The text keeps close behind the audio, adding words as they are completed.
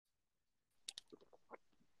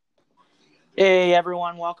Hey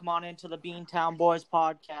everyone, welcome on into the Beantown Boys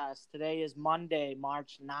podcast. Today is Monday,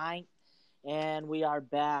 March 9th, and we are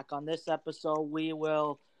back. On this episode, we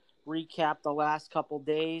will recap the last couple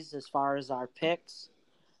days as far as our picks.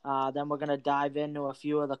 Then we're going to dive into a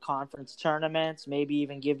few of the conference tournaments, maybe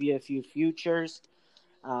even give you a few futures.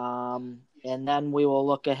 And then we will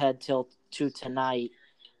look ahead to tonight.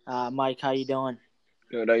 Mike, how you doing?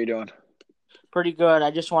 Good. How you doing? Pretty good.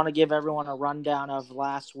 I just want to give everyone a rundown of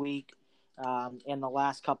last week. In the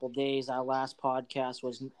last couple days, our last podcast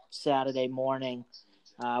was Saturday morning.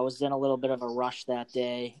 I was in a little bit of a rush that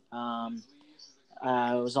day. It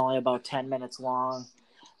was only about 10 minutes long.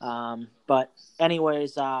 But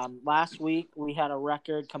anyways, last week we had a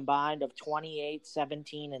record combined of 28,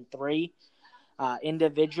 17, and 3.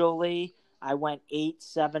 Individually, I went 8,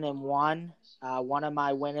 7, and 1. One of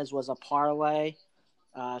my winners was a parlay.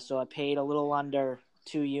 So I paid a little under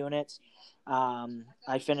 2 units.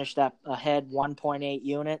 I finished up ahead 1.8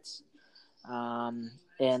 units. And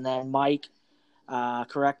then Mike,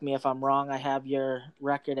 correct me if I'm wrong. I have your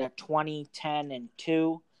record at 20, 10, and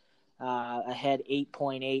 2. Ahead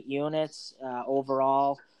 8.8 units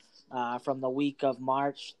overall from the week of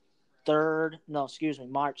March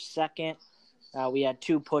 2nd. We had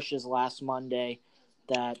 2 pushes last Monday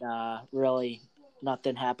that really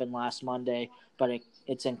nothing happened last Monday, but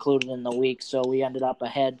it's included in the week. So we ended up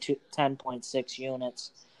ahead to 10.6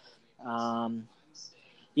 units.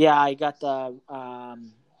 I got the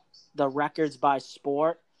records by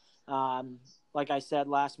sport. Like I said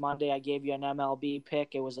last Monday, I gave you an MLB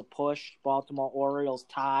pick. It was a push. Baltimore Orioles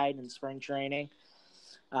tied in spring training.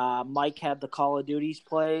 Mike had the Call of Duty's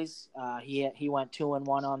plays. He went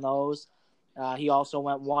 2-1 on those. He also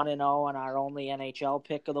went 1-0 on our only NHL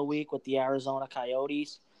pick of the week with the Arizona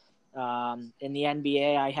Coyotes. In the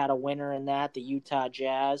NBA, I had a winner in that, the Utah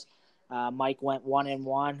Jazz. Mike went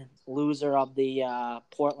 1-1, loser of the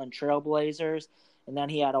Portland Trailblazers. And then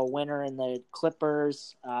he had a winner in the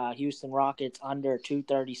Clippers, Houston Rockets under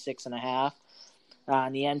 236.5.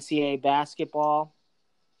 In the NCAA basketball,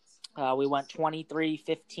 we went 23,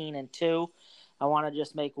 15, and 2. I want to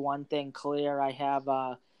just make one thing clear. I have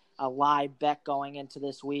a live bet going into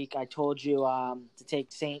this week. I told you to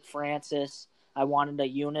take St. Francis. I wanted a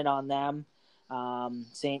unit on them.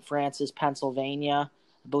 St. Francis, Pennsylvania.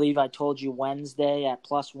 I believe I told you Wednesday at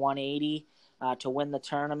plus 180 to win the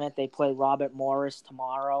tournament. They play Robert Morris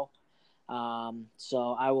tomorrow.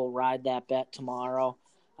 So I will ride that bet tomorrow.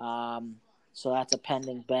 So that's a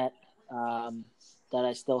pending bet that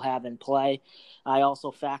I still have in play. I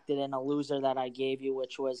also factored in a loser that I gave you,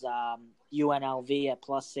 which was UNLV at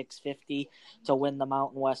plus 650 to win the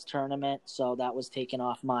Mountain West tournament. So that was taken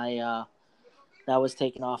off my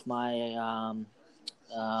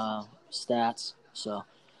stats. So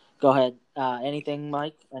go ahead. Anything,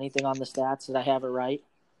 Mike? Anything on the stats? Did I have it right?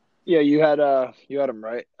 Yeah, you had him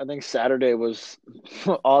right. I think Saturday was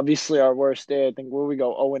obviously our worst day. I think where we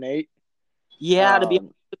go 0-8. Yeah, to be honest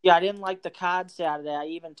Um, with you, I didn't like the card Saturday. I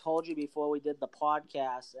even told you before we did the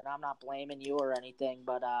podcast, and I'm not blaming you or anything,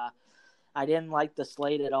 but I didn't like the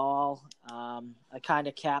slate at all. I kind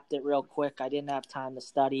of capped it real quick. I didn't have time to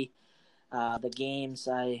study the games.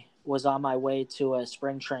 I was on my way to a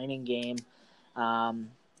spring training game.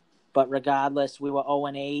 But regardless, we were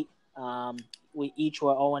 0-8. We each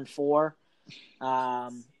were 0-4.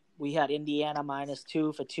 We had Indiana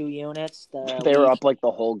 -2 for 2 units. they were up like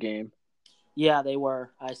the whole game. Yeah, they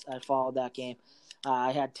were. I followed that game.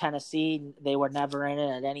 I had Tennessee. They were never in it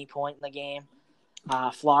at any point in the game.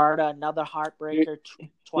 Florida, another heartbreaker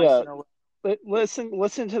twice Yeah, in a row.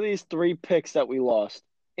 listen to these 3 picks that we lost.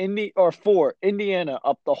 4. Indiana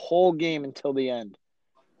up the whole game until the end,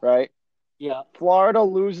 right? Yeah. Florida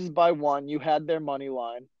loses by 1. You had their money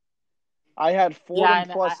line. I had Yeah, Fordham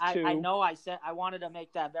and plus I 2. know I said I wanted to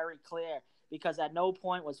make that very clear because at no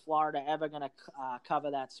point was Florida ever going to cover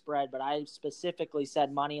that spread. But I specifically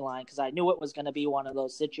said money line because I knew it was going to be one of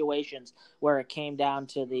those situations where it came down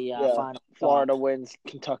to the Yeah, final thought. Florida wins.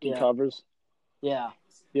 Kentucky Yeah, covers. yeah,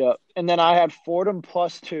 Yeah. And then I had Fordham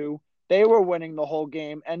plus 2. They were winning the whole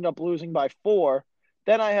game, end up losing by 4.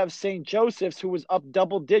 Then I have St. Joseph's, who was up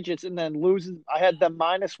double digits and then loses. I had them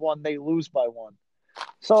 -1. They lose by 1.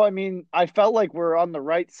 So, I mean, I felt like we're on the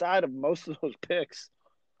right side of most of those picks.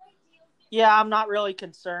 yeah. I'm not really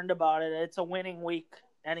concerned about it. It's a winning week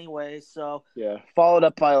anyway, so Yeah. Followed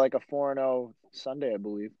up by like a 4-0 Sunday, I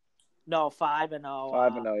believe. no 5-0.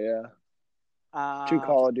 5-0, yeah. 2 Uh,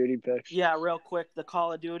 Call of Duty picks. Yeah, real quick, the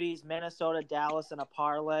Call of Duties, Minnesota, Dallas, and a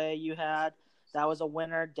parlay you had. That was a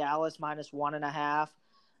winner. Dallas -1.5.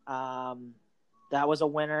 Um, that was a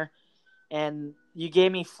winner. And you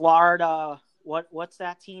gave me Florida. What's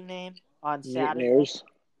that team name? on Saturday. Mutineers.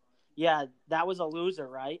 Yeah, that was a loser,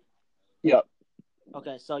 right? Yep.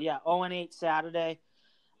 Okay, so yeah, 0-8 Saturday.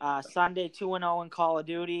 Sunday, 2-0 in Call of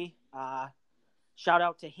Duty. Shout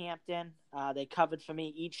out to Hampton. They covered for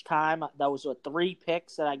me each time. That was 3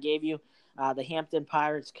 picks that I gave you. The Hampton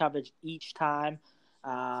Pirates covered each time.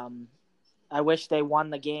 I wish they won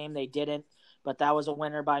the game. They didn't, but that was a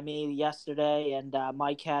winner by me yesterday. And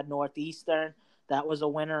Mike had Northeastern. That was a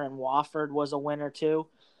winner, and Wofford was a winner too.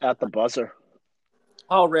 At the buzzer.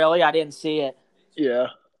 Oh, really? I didn't see it. Yeah.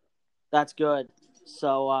 That's good.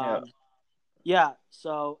 So, Yeah. yeah,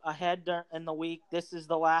 so ahead in the week. This is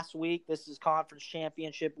the last week. This is conference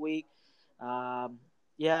championship week. Yeah,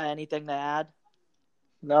 anything to add?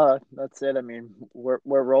 No, that's it. I mean, we're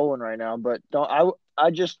rolling right now, but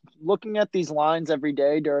I just looking at these lines every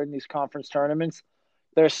day during these conference tournaments,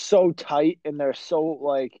 they're so tight and they're so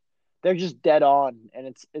like they're just dead on, and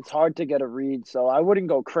it's hard to get a read. So I wouldn't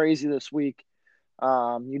go crazy this week.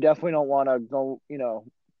 You definitely don't want to go,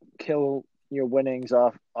 kill your winnings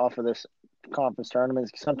off of this conference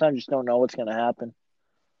tournament. Sometimes you just don't know what's going to happen.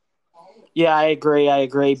 Yeah, I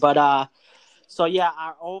agree. But so yeah,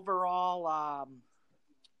 our overall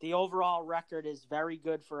the overall record is very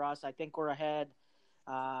good for us. I think we're ahead.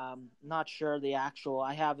 Not sure the actual.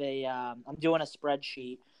 I have I'm doing a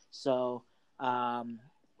spreadsheet, so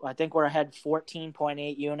I think we're ahead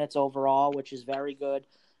 14.8 units overall, which is very good.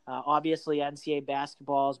 Obviously, NCAA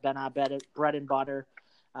basketball has been our bread and butter.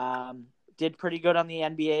 Did pretty good on the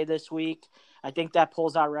NBA this week. I think that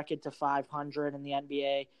pulls our record to 500 in the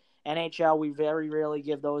NBA. NHL, we very rarely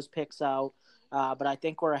give those picks out, but I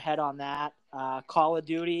think we're ahead on that. Call of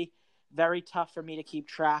Duty, very tough for me to keep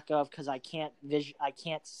track of because I can't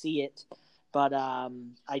see it, but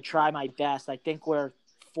I try my best. I think we're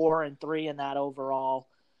 4-3 in that overall.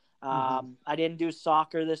 I didn't do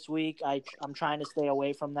soccer this week. I'm trying to stay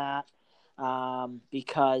away from that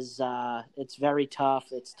because it's very tough.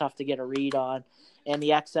 It's tough to get a read on. And the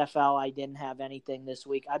XFL, I didn't have anything this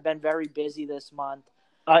week. I've been very busy this month.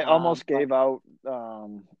 I almost gave out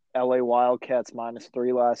LA Wildcats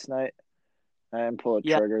 -3 last night. I didn't pull a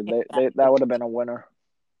trigger. That would have been a winner.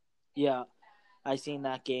 Yeah, I seen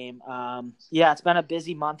that game. Yeah, it's been a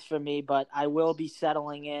busy month for me, but I will be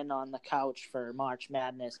settling in on the couch for March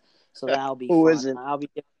Madness, so that'll be Who fun. isn't? I'll be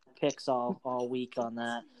giving picks all week on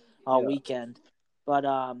that, all weekend. But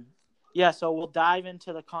yeah, so we'll dive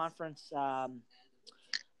into the conference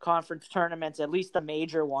tournaments, at least the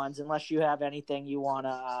major ones. Unless you have anything you want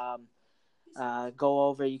to go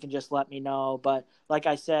over, you can just let me know. But like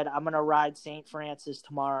I said, I'm gonna ride St. Francis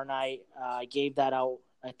tomorrow night. I gave that out,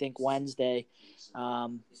 I think, Wednesday.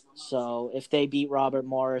 So if they beat Robert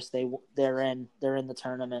Morris, they're in the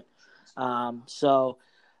tournament. So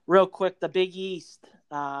real quick, the Big East.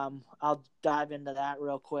 I'll dive into that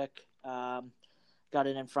real quick. Got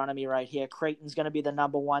it in front of me right here. Creighton's going to be the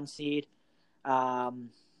number 1 seed.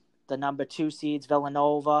 The number 2 seeds,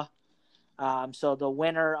 Villanova. So the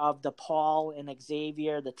winner of DePaul and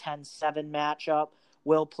Xavier, the 10-7 matchup,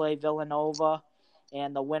 will play Villanova.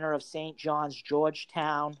 And the winner of St. John's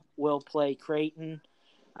Georgetown will play Creighton.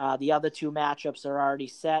 The other 2 matchups are already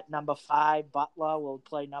set. Number 5, Butler, will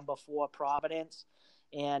play number 4, Providence.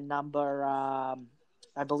 And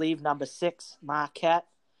I believe number 6, Marquette,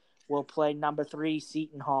 will play number 3,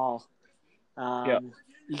 Seton Hall.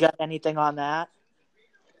 You got anything on that?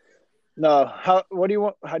 No. How do you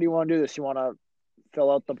want to do this? You want to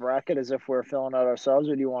fill out the bracket as if we're filling out ourselves,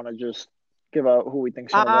 or do you want to just give out who we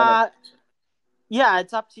think's going to win it? Yeah,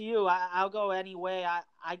 it's up to you. I'll go anyway.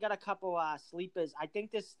 I got a couple sleepers. I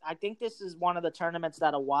think this is one of the tournaments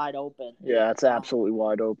that are wide open. Yeah, it's absolutely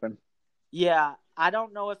wide open. Yeah, I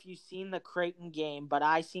don't know if you've seen the Creighton game, but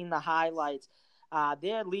I seen the highlights.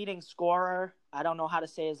 Their leading scorer, I don't know how to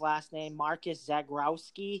say his last name, Marcus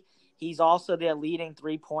Zagrowski. He's also their leading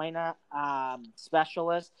three-pointer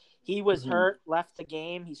specialist. He was hurt, left the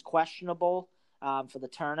game. He's questionable for the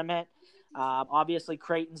tournament. Obviously,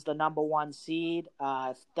 Creighton's the number 1 seed.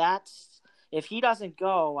 If he doesn't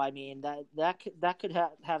go, I mean that could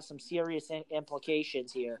have some serious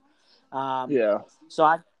implications here.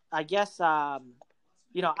 So I guess I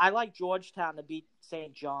like Georgetown to beat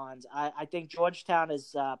St. John's. I think Georgetown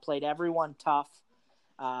has played everyone tough.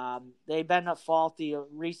 They've been faulty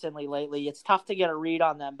recently lately. It's tough to get a read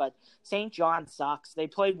on them, but St. John sucks. They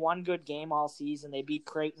played one good game all season. They beat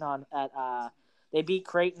Creighton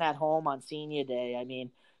at home on Senior Day. I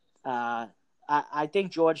mean, I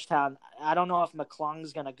think Georgetown. I don't know if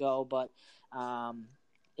McClung's gonna go, but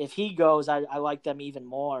if he goes, I like them even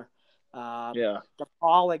more.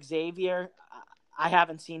 DePaul, Xavier. I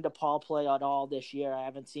haven't seen DePaul play at all this year. I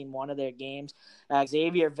haven't seen one of their games.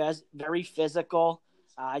 Xavier, very physical.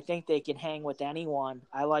 I think they can hang with anyone.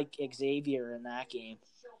 I like Xavier in that game. I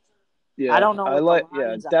Yeah, don't know what the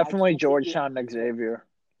lines are. I definitely can't give you Georgetown any and picks. Xavier.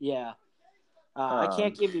 Yeah. I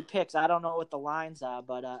can't Um, give you picks. I don't know what the lines are,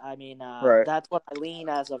 but right. that's what I lean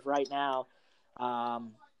as of right now.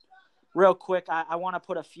 Real quick, I want to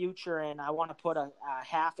put a future in. I want to put a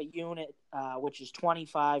half a unit, which is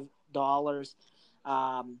 $25.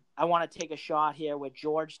 I want to take a shot here with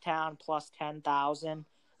Georgetown plus 10,000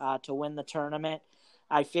 to win the tournament.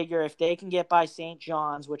 I figure if they can get by St.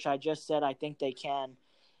 John's, which I just said I think they can,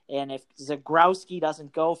 and if Zagrowski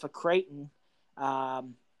doesn't go for Creighton,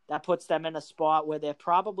 that puts them in a spot where they're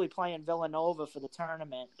probably playing Villanova for the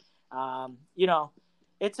tournament. You know,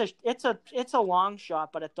 it's a long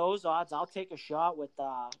shot, but at those odds, I'll take a shot with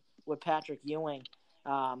Patrick Ewing.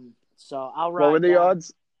 So I'll What were ride the them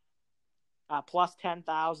odds? plus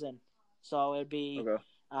 10,000. So it'd be Okay.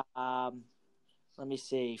 let me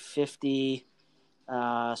see, 50.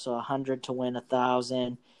 So 100 to win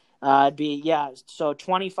 1,000. It'd be So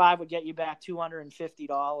 25 would get you back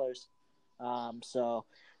 $250. So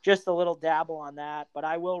just a little dabble on that, but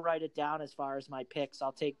I will write it down as far as my picks.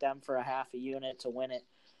 I'll take them for a half a unit to win it,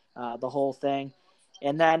 the whole thing,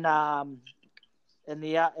 and then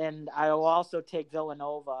and I will also take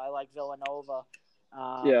Villanova. I like Villanova.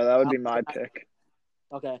 Yeah, that would be I'll my pick.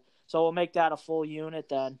 Okay, so we'll make that a full unit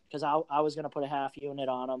then, because I was gonna put a half unit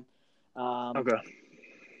on them. Okay.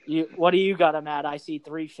 What do you got them at? I see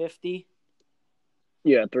 350.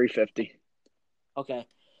 Yeah, 350. Okay,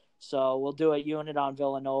 so we'll do a unit on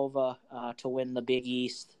Villanova to win the Big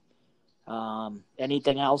East.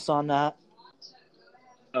 Anything else on that?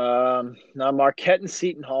 Now Marquette and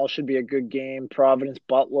Seton Hall should be a good game. Providence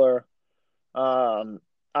Butler. I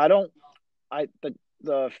don't.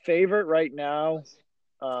 The favorite right now,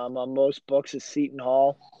 on most books is Seton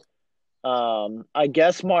Hall. I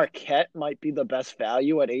guess Marquette might be the best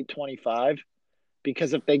value at 825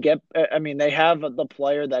 because if they get, I mean, they have the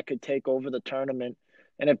player that could take over the tournament,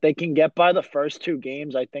 and if they can get by the first two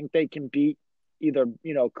games, I think they can beat either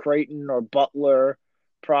Creighton or Butler,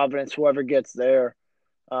 Providence, whoever gets there.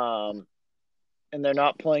 Um, and they're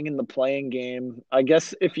not playing in the playing game. I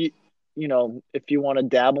guess if you want to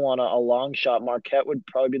dabble on a long shot, Marquette would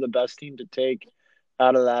probably be the best team to take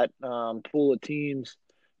out of that pool of teams.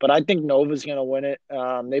 But I think Nova's going to win it.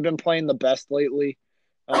 They've been playing the best lately.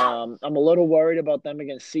 I'm a little worried about them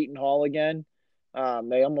against Seton Hall again.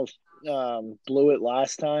 They almost blew it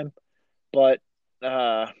last time, but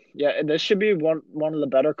yeah, this should be one of the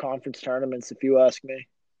better conference tournaments if you ask me.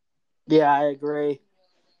 Yeah, I agree.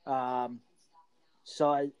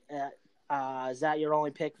 So is that your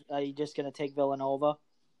only pick? Are you just gonna take Villanova?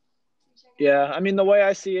 Yeah, I mean the way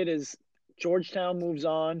I see it is Georgetown moves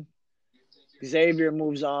on, Xavier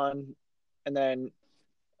moves on, and then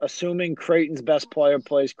assuming Creighton's best player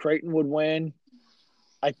plays, Creighton would win.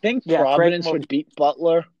 I think Yeah, Creighton Providence will. would beat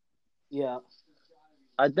Butler. Yeah,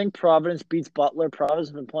 I think Providence beats Butler. Providence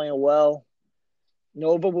has been playing well.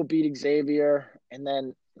 Nova will beat Xavier, and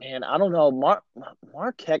then man, I don't know.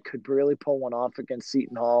 Marquette could really pull one off against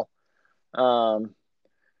Seton Hall. Um,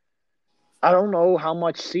 I don't know how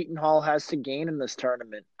much Seton Hall has to gain in this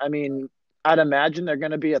tournament. I mean, I'd imagine they're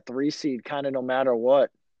going to be a 3 seed kind of no matter what.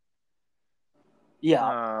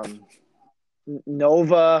 yeah, Um,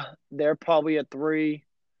 Nova, they're probably a 3.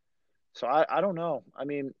 So I don't know. I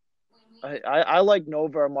mean, I like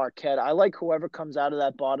Nova or Marquette. I like whoever comes out of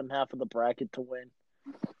that bottom half of the bracket to win.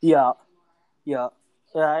 yeah, yeah.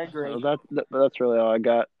 Yeah, I agree. That's really all I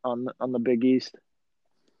got on the Big East.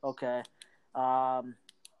 Okay. Um,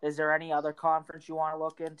 is there any other conference you want to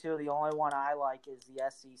look into? The only one I like is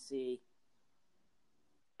the SEC.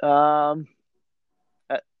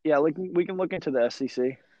 Yeah, we can look into the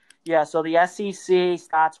SEC. Yeah, so the SEC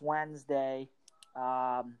starts Wednesday.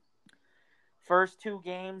 Um, first two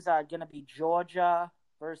games are going to be Georgia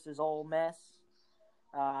versus Ole Miss.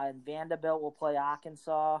 And Vanderbilt will play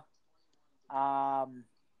Arkansas.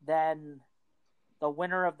 Then the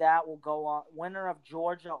winner of that will go on. Winner of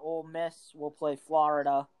Georgia Ole Miss will play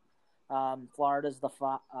Florida. Florida's the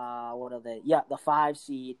what are they? Yeah, the 5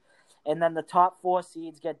 seed. And then the top 4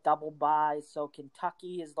 seeds get double byes. So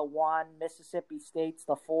Kentucky is the 1, Mississippi State's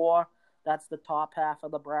the 4. That's the top half of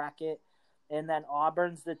the bracket. And then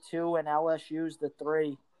Auburn's the 2 and LSU's the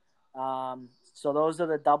 3. So those are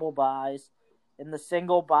the double byes. In the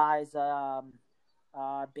single byes, Bama,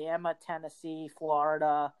 Tennessee,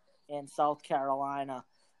 Florida, and South Carolina.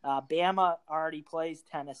 Bama already plays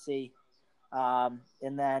Tennessee. And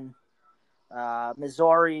then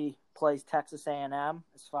Missouri plays Texas A&M.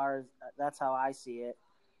 As far as that's how I see it.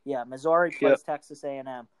 Yeah, Missouri Yep. plays Texas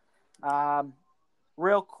A&M.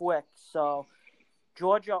 Real quick, so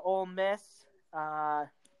Georgia Ole Miss,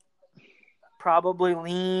 probably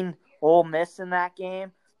lean Ole Miss in that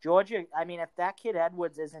game. Georgia, I mean, if that kid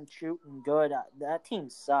Edwards isn't shooting good, that team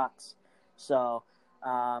sucks. So,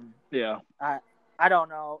 Yeah. I don't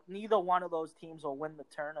know. Neither one of those teams will win the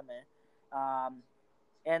tournament.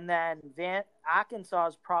 And then Arkansas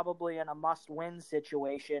is probably in a must-win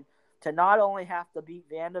situation to not only have to beat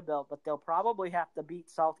Vanderbilt, but they'll probably have to beat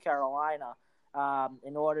South Carolina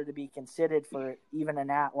in order to be considered for even an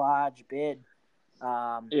at-large bid.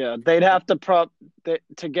 Yeah, they'd have to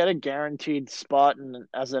to get a guaranteed spot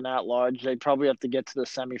as an at-large. They'd probably have to get to the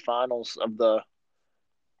semifinals of the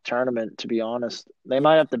tournament. To be honest, they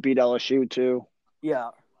might have to beat LSU too.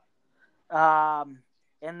 Yeah.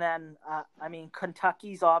 And then I mean,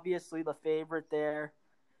 Kentucky's obviously the favorite there.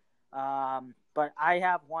 But I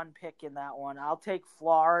have one pick in that one. I'll take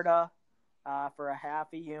Florida for a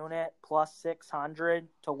half a unit plus 600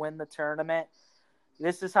 to win the tournament.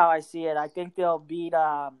 This is how I see it. I think they'll beat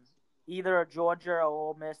either Georgia or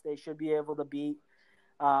Ole Miss. They should be able to beat.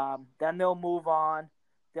 Then they'll move on.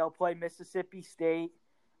 They'll play Mississippi State.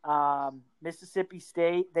 Mississippi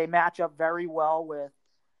State, they match up very well with.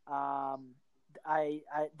 I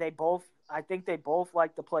think they both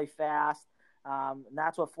like to play fast. And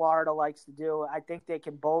that's what Florida likes to do. I think they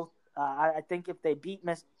can both. I think if they beat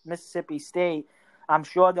Mississippi State, I'm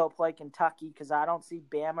sure they'll play Kentucky because I don't see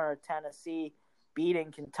Bama or Tennessee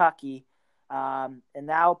beating Kentucky. And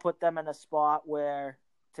that'll put them in a spot where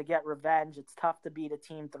to get revenge, it's tough to beat a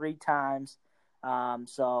team 3 times.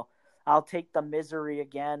 So I'll take the misery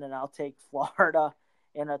again, and I'll take Florida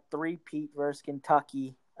in a 3-peat versus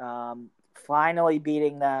Kentucky, finally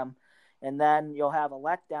beating them. And then you'll have a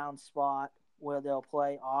letdown spot where they'll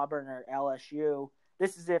play Auburn or LSU.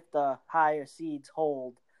 This is if the higher seeds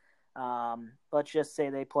hold. Let's just say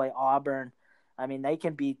they play Auburn. I mean, they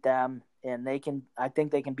can beat them, and I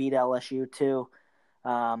think they can beat LSU too.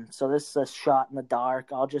 So this is a shot in the dark.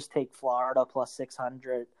 I'll just take Florida plus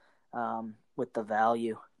 600 with the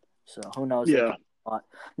value. So who knows? Yeah.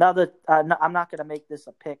 Now that I'm not going to make this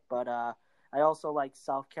a pick, but I also like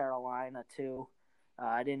South Carolina too.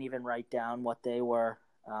 I didn't even write down what they were.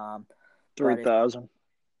 3,000.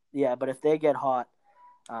 Yeah, but if they get hot,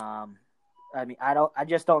 I mean, I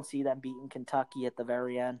just don't see them beating Kentucky at the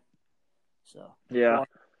very end. So yeah,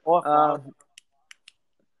 or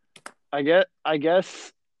I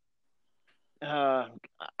guess. I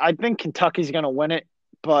think Kentucky's going to win it,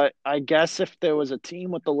 but I guess if there was a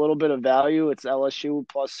team with a little bit of value, it's LSU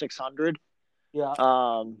plus 600.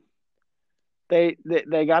 Yeah. They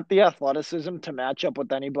got the athleticism to match up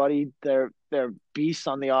with anybody. They're beasts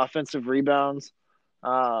on the offensive rebounds,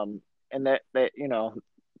 and I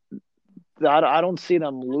don't see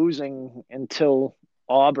them losing until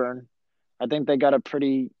Auburn. I think they'll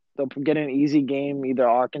get an easy game, either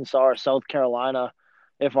Arkansas or South Carolina.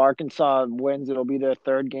 If Arkansas wins, it'll be their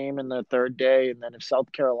 3rd game in their 3rd day, and then if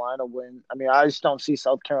South Carolina wins, I mean, I just don't see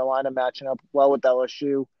South Carolina matching up well with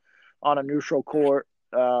LSU on a neutral court.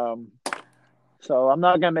 So I'm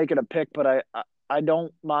not gonna make it a pick, but I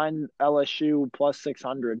don't mind LSU plus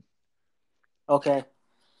 600. Okay.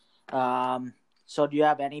 So do you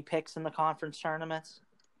have any picks in the conference tournaments?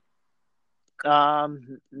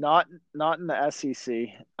 Not in the SEC.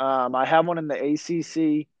 I have one in the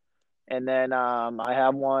ACC, and then I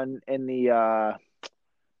have one in the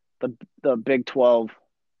Big 12.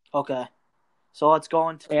 Okay. So let's go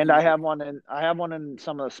into. And I have one in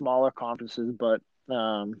some of the smaller conferences, but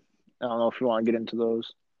I don't know if you want to get into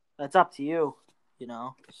those. That's up to you,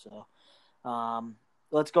 So,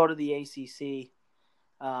 let's go to the ACC.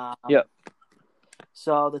 Yep.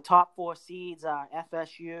 So the top 4 seeds are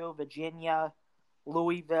FSU, Virginia,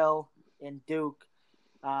 Louisville, and Duke.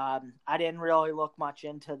 I didn't really look much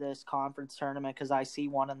into this conference tournament because I see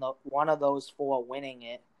one of those 4 winning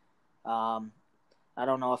it. I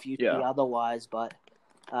don't know if you see otherwise, but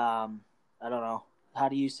I don't know. How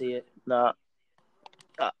do you see it? No,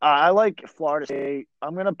 I like Florida State.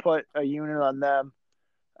 I'm gonna put a unit on them.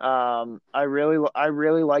 I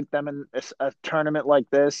really like them in a tournament like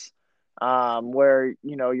this, where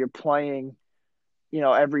you're playing,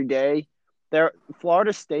 every day.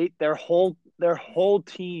 Florida State, their whole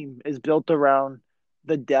team is built around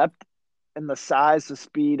the depth and the size, the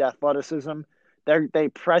speed, athleticism. They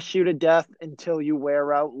press you to death until you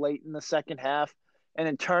wear out late in the second half. And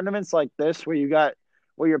in tournaments like this, where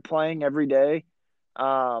you're playing every day,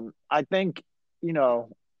 I think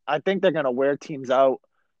they're gonna wear teams out.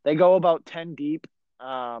 They go about 10 deep.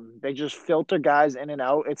 They just filter guys in and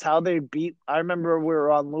out. It's how they beat. I remember we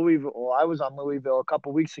were on Louisville. Well, I was on Louisville a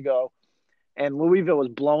couple weeks ago, and Louisville was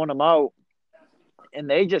blowing them out, and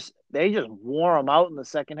they just wore them out in the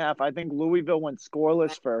second half. I think Louisville went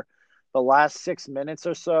scoreless for the last 6 minutes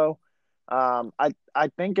or so. I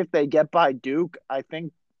think if they get by Duke, I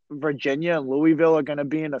think Virginia and Louisville are going to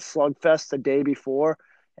be in a slugfest the day before,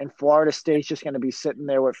 and Florida State's just going to be sitting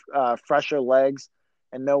there with fresher legs,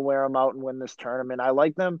 and they'll wear them out and win this tournament. I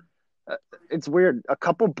like them. It's weird. A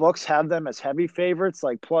couple books have them as heavy favorites,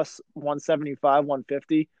 like plus 175,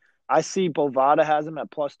 150. I see Bovada has them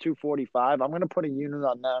at plus 245. I'm going to put a unit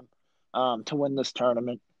on them to win this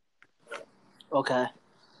tournament. Okay.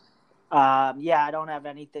 Yeah, I don't have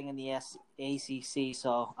anything in the ACC,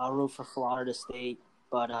 so I'll root for Florida State.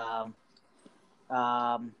 But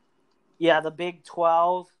yeah, the Big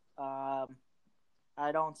 12.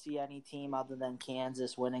 I don't see any team other than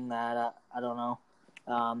Kansas winning that. I don't know.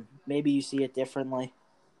 Maybe you see it differently.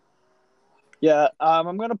 Yeah,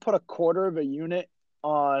 I'm going to put a quarter of a unit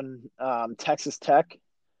on Texas Tech.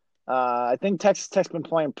 I think Texas Tech's been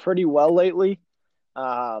playing pretty well lately.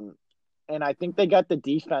 And I think they got the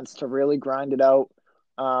defense to really grind it out.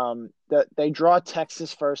 That they draw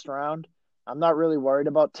Texas first round. I'm not really worried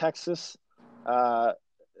about Texas.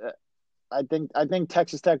 I think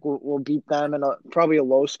Texas Tech will beat them in probably a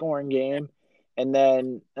low scoring game, and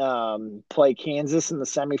then play Kansas in the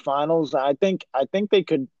semifinals. I think they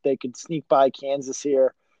could sneak by Kansas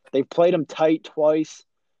here. They've played them tight twice.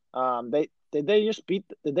 Did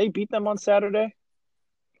they beat them on Saturday,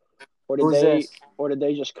 or Who's this? did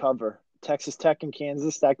they just cover? Texas Tech and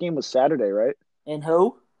Kansas. That game was Saturday, right? And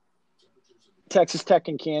who? Texas Tech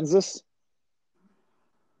and Kansas.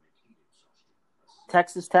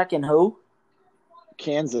 Texas Tech and who?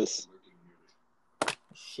 Kansas.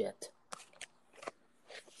 Shit.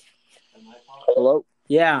 Hello?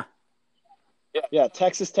 Yeah. Yeah,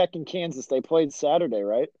 Texas Tech and Kansas. They played Saturday,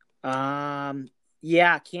 right?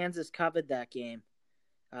 Yeah, Kansas covered that game.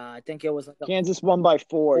 I think it was like Kansas won by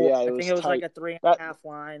 4. Yeah, I think it was tight. like a 3.5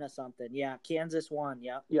 line or something. Yeah, Kansas won.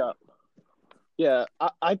 Yeah. Yeah.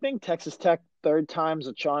 I think Texas Tech, third time's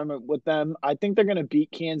a charm with them. I think they're going to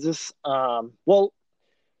beat Kansas. Well,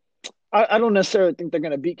 I don't necessarily think they're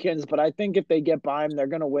going to beat Kansas, but I think if they get by them, they're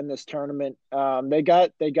going to win this tournament. They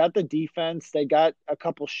got the defense. They got a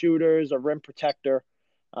couple shooters, a rim protector.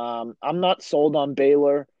 I'm not sold on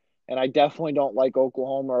Baylor, and I definitely don't like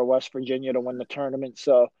Oklahoma or West Virginia to win the tournament.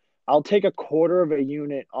 So I'll take a quarter of a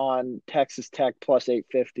unit on Texas Tech plus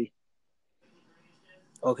 850.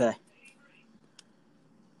 Okay.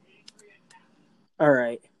 All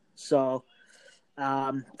right. So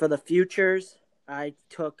for the futures, I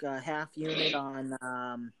took a half unit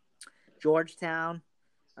on Georgetown,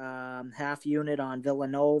 half unit on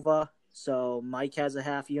Villanova. So Mike has a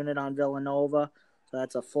half unit on Villanova. So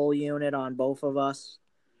that's a full unit on both of us.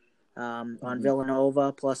 On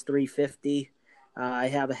Villanova plus 350. I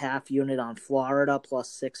have a half unit on Florida plus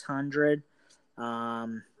 600.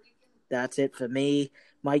 That's it for me.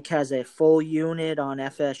 Mike has a full unit on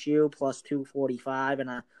FSU plus 245 and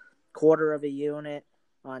a quarter of a unit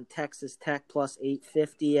on Texas Tech plus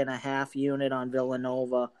 850 and a half unit on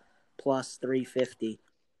Villanova plus 350.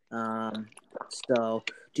 So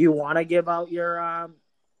do you want to give out your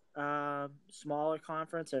smaller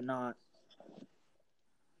conference or not?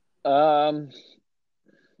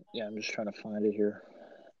 Yeah, I'm just trying to find it here.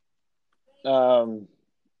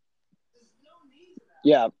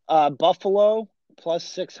 Yeah, Buffalo plus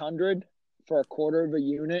 600 for a quarter of a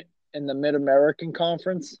unit in the Mid-American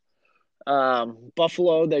Conference.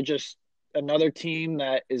 Buffalo, they're just another team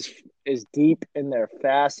that is deep and they're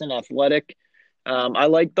fast and athletic. I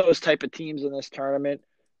like those type of teams in this tournament.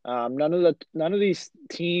 None of these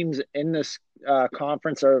teams in this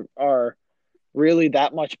conference are really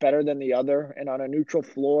that much better than the other. And on a neutral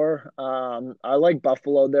floor, I like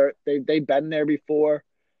Buffalo. They've been there before.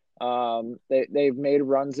 They've made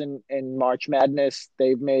runs in March Madness.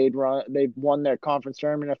 They've won their conference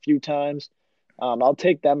tournament a few times. I'll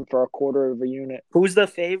take them for a quarter of a unit. Who's the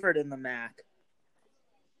favorite in the MAC?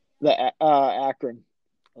 The Akron.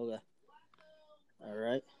 Okay. All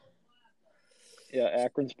right. Yeah,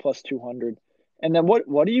 Akron's plus 200. And then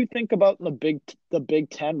what do you think about the Big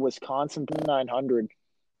Ten? Wisconsin 900.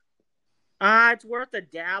 It's worth a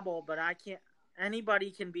dabble, but I can't. Anybody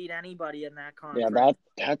can beat anybody in that conference. Yeah,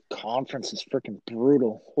 that conference is freaking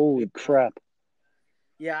brutal. Holy crap.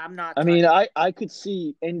 Yeah, I'm not. I mean, I could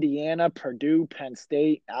see Indiana, Purdue, Penn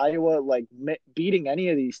State, Iowa, like beating any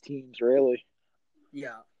of these teams, really.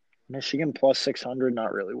 Yeah. Michigan plus 600,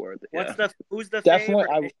 not really worth it. Who's the Definitely,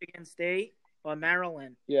 favorite? Michigan State? Or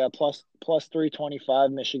Maryland? Yeah, plus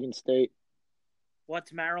 325 Michigan State.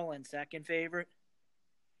 What's Maryland second favorite?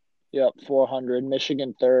 Yep, 400.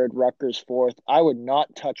 Michigan third, Rutgers fourth. I would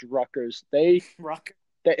not touch Rutgers. They Rutgers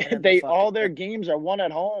they winning the they fucking all their thing. games are won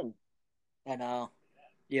at home. I know.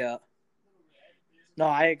 Yeah. No,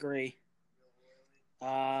 I agree. Yeah,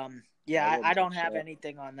 I I wouldn't don't touch have that.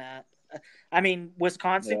 anything on that. I mean,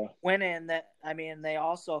 Wisconsin Yeah. winning that. I mean,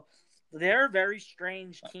 they're a very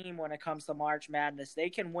strange team when it comes to March Madness. They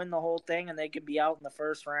can win the whole thing and they can be out in the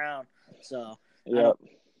first round. So I don't.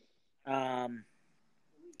 Yep. Um,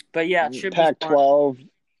 but yeah, it should be fun. Pac-12,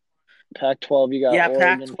 Pac-12. You got Yeah,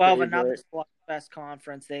 Oregon Pac-12, another favorite. best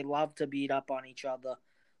conference. They love to beat up on each other.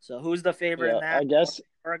 So who's the favorite in Yeah, that? I guess.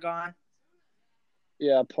 Oregon.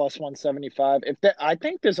 Yeah, plus 175. If that, I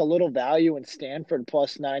think there's a little value in Stanford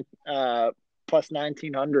plus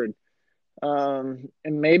 1900. And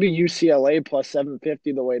maybe UCLA plus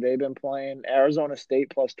 750 the way they've been playing. Arizona State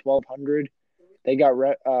plus 1200. They got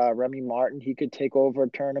Remy Martin. He could take over a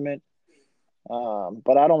tournament.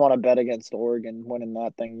 But I don't want to bet against Oregon winning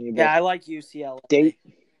that thing Yeah, either. I like UCLA. Date.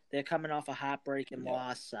 They're coming off a heartbreaking Yeah.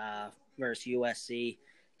 loss versus USC.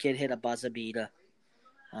 Kid hit a buzzer beater.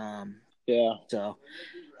 Yeah. So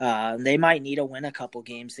they might need to win a couple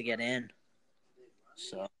games to get in.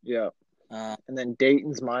 So Yeah. uh, And then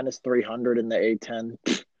Dayton's minus 300 in the A10.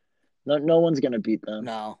 No one's gonna beat them.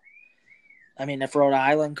 no, I mean if Rhode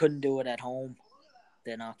Island couldn't do it at home,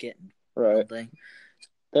 they're not getting Right. something.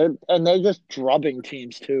 They're just drubbing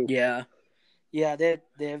teams too. Yeah,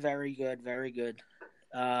 they're very good, very good.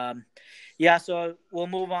 Yeah, so we'll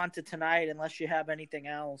move on to tonight unless you have anything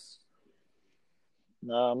else.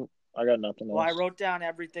 I got nothing Well, I else. wrote down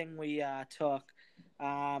everything we took.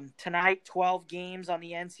 Tonight, 12 games on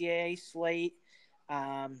the NCAA slate.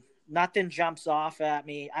 Nothing jumps off at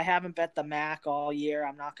me. I haven't bet the MAC all year.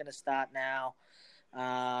 I'm not going to start now.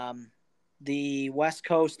 The West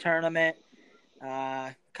Coast tournament,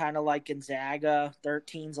 kind of like Gonzaga.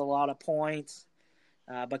 13's a lot of points,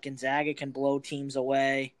 but Gonzaga can blow teams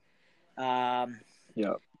away. Yeah.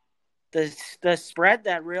 The spread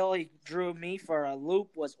that really drew me for a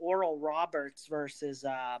loop was Oral Roberts versus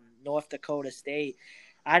North Dakota State.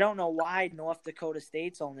 I don't know why North Dakota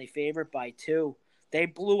State's only favored by 2. They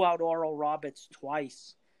blew out Oral Roberts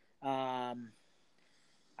twice. I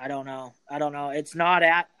don't know. It's not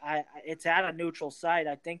at it's at a neutral site.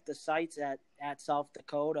 I think the site's at South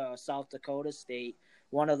Dakota or South Dakota State,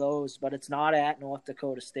 one of those, but it's not at North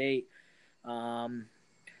Dakota State.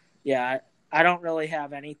 Yeah, I don't really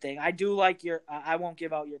have anything. I do like your. I won't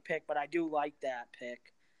give out your pick, but I do like that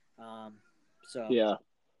pick. So Yeah.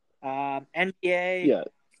 NBA Yeah.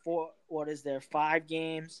 for what is there 5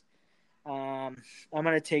 games? I'm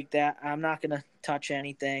gonna take that. I'm not gonna touch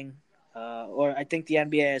anything. Or I think the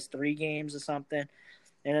NBA has 3 games or something,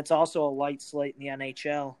 and it's also a light slate in the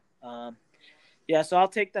NHL. Yeah, so I'll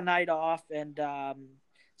take the night off, and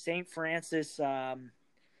St. Francis.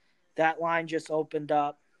 That line just opened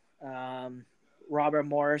up. Robert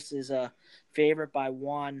Morris is a favorite by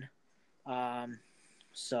 1.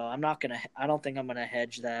 So I don't think I'm gonna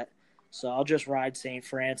hedge that. So I'll just ride St.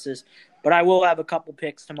 Francis. But I will have a couple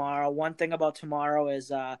picks tomorrow. One thing about tomorrow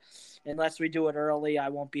is unless we do it early, I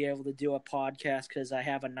won't be able to do a podcast because I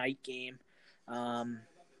have a night game.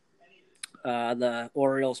 The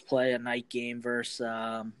Orioles play a night game versus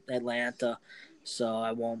Atlanta, so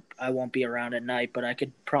I won't be around at night. But I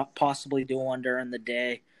could possibly do one during the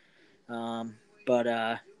day.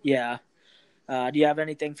 Yeah. Do you have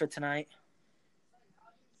anything for tonight?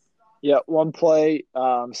 Yeah. One play.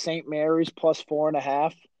 St. Mary's plus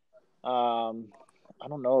 4.5. I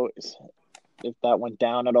don't know if that went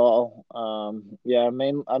down at all. Yeah.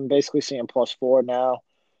 I'm basically seeing plus 4 now.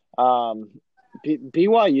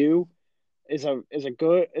 BYU is a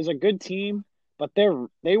good team, but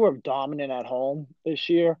they were dominant at home this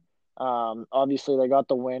year. Obviously they got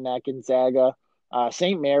the win at Gonzaga.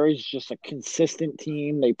 St. Mary's just a consistent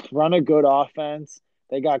team. They run a good offense.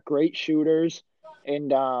 They got great shooters,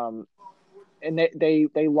 and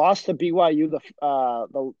they lost to BYU.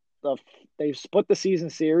 They split the season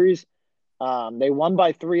series. They won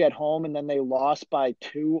by 3 at home, and then they lost by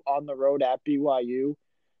 2 on the road at BYU.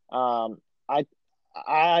 I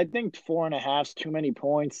I think 4.5 is too many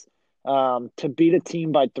points to beat a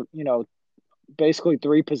team by basically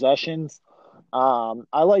 3 possessions.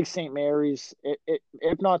 I like St. Mary's,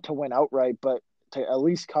 if not to win outright, but to at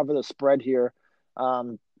least cover the spread here.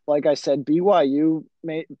 Like I said, BYU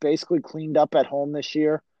basically cleaned up at home this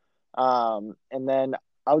year, and then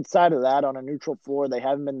outside of that, on a neutral floor, they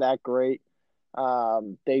haven't been that great.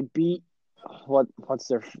 They beat what's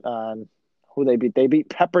their who they beat? They beat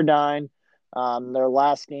Pepperdine their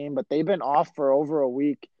last game, but they've been off for over a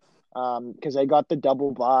week because they got the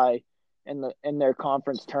double bye in their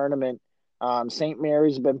conference tournament. St.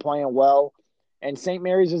 Mary's has been playing well, and St.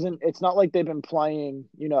 Mary's isn't. It's not like they've been playing,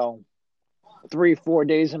 3-4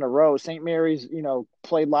 days in a row. St. Mary's,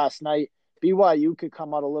 played last night. BYU could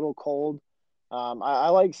come out a little cold. I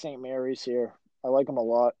like St. Mary's here. I like them a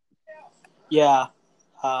lot. Yeah.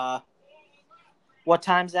 What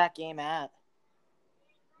time's that game at?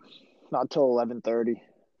 Not till 11:30.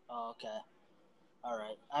 Oh, okay. All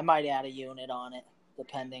right. I might add a unit on it,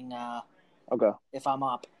 depending Okay. if I'm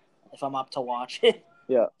up to watch it.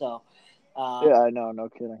 Yeah. So. Yeah, I know. No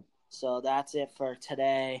kidding. So that's it for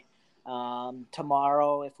today.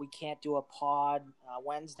 Tomorrow, if we can't do a pod,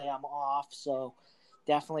 Wednesday I'm off, so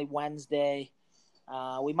definitely Wednesday.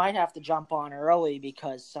 We might have to jump on early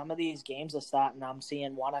because some of these games are starting. I'm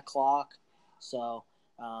seeing 1:00. So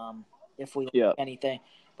if we like anything,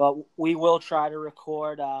 but we will try to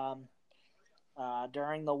record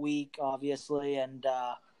during the week, obviously, and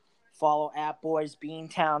follow @Boys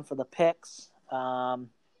Beantown for the picks. Follow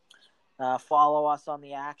us on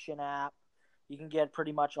the Action app. You can get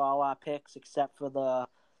pretty much all our picks except for the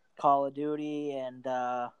Call of Duty and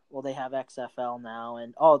they have XFL now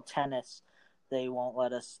and tennis. They won't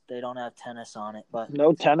let us. They don't have tennis on it, but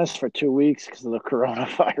no tennis for 2 weeks because of the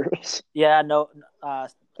coronavirus. Yeah, no.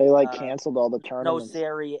 They canceled all the tournaments. No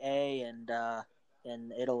Serie A and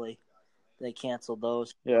in Italy, they canceled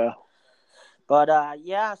those. Yeah. But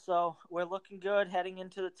so we're looking good heading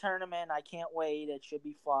into the tournament. I can't wait. It should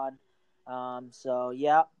be fun.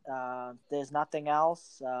 There's nothing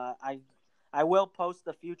else. I will post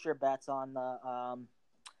the future bets on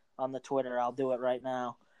the Twitter. I'll do it right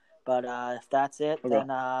now. But if that's it,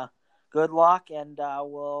 then good luck, and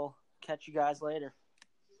we'll catch you guys later.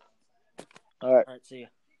 All right. See you.